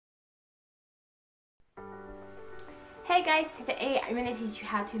Hey guys, today I'm going to teach you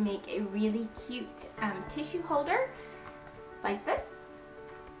how to make a really cute tissue holder like this.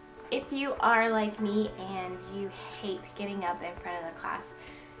 If you are like me and you hate getting up in front of the class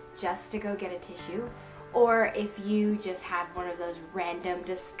just to go get a tissue, or if you just have one of those random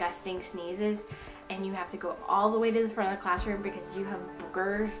disgusting sneezes and you have to go all the way to the front of the classroom because you have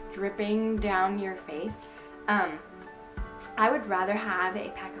boogers dripping down your face, I would rather have a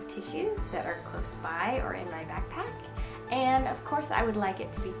pack of tissues that are close by or in my backpack, and of course I would like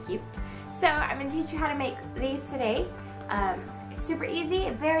it to be cute. So I'm going to teach you how to make these today. It's super easy,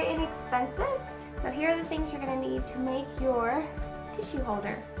 very inexpensive. So here are the things you're going to need to make your tissue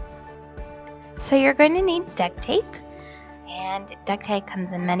holder. So you're going to need duct tape, and duct tape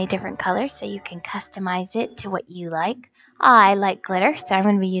comes in many different colors, so you can customize it to what you like. I like glitter, so I'm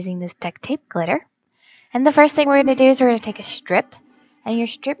going to be using this duct tape glitter. And the first thing we're going to do is we're going to take a strip, and your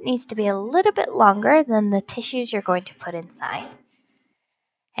strip needs to be a little bit longer than the tissues you're going to put inside.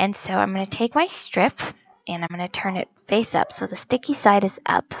 And so I'm going to take my strip and I'm going to turn it face up so the sticky side is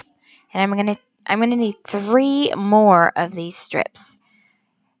up. And I'm going to need 3 more of these strips.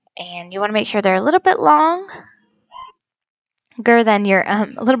 And you want to make sure they're a little bit longer than your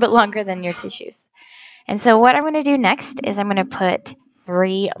tissues. And so what I'm going to do next is I'm going to put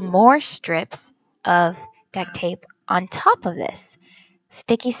 3 more strips of duct tape on top of this,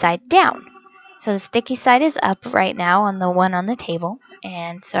 sticky side down. So the sticky side is up right now on the one on the table,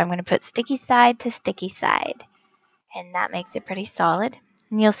 and so I'm going to put sticky side to sticky side, and that makes it pretty solid.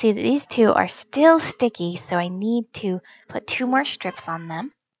 And you'll see that these 2 are still sticky, so I need to put 2 more strips on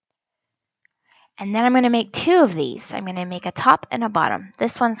them. And then I'm going to make 2 of these. I'm going to make a top and a bottom.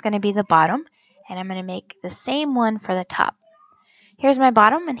 This one's going to be the bottom, and I'm going to make the same one for the top. Here's my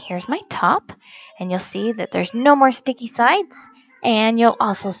bottom and here's my top, and you'll see that there's no more sticky sides, and you'll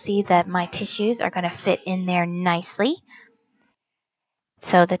also see that my tissues are going to fit in there nicely.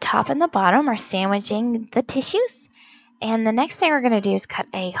 So the top and the bottom are sandwiching the tissues, and the next thing we're going to do is cut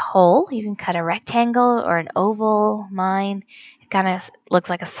a hole. You can cut a rectangle or an oval. Mine, it kind of looks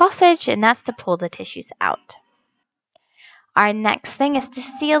like a sausage, and that's to pull the tissues out. Our next thing is to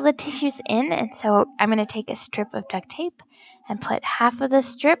seal the tissues in, and so I'm going to take a strip of duct tape and put half of the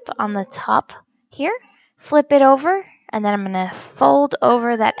strip on the top here, flip it over, and then I'm going to fold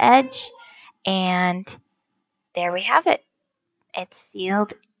over that edge, and there we have it. It's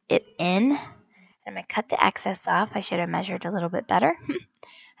sealed it in. I'm going to cut the excess off. I should have measured a little bit better.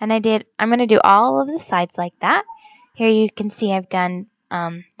 And I did. I'm going to do all of the sides like that. Here you can see I've done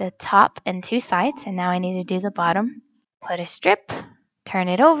the top and 2 sides, and now I need to do the bottom. Put a strip, turn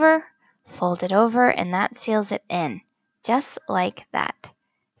it over, fold it over, and that seals it in. Just like that.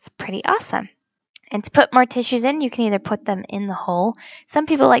 It's pretty awesome. And to put more tissues in, you can either put them in the hole. Some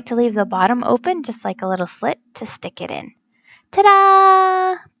people like to leave the bottom open, just like a little slit, to stick it in.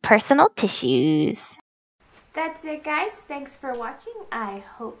 Ta-da! Personal tissues. That's it, guys. Thanks for watching. I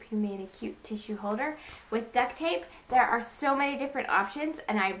hope you made a cute tissue holder with duct tape. There are so many different options,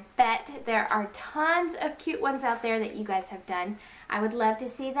 and I bet there are tons of cute ones out there that you guys have done. I would love to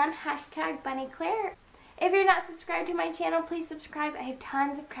see them. Hashtag BunnieClaire. If you're not subscribed to my channel, please subscribe. I have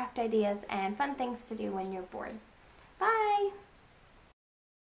tons of craft ideas and fun things to do when you're bored.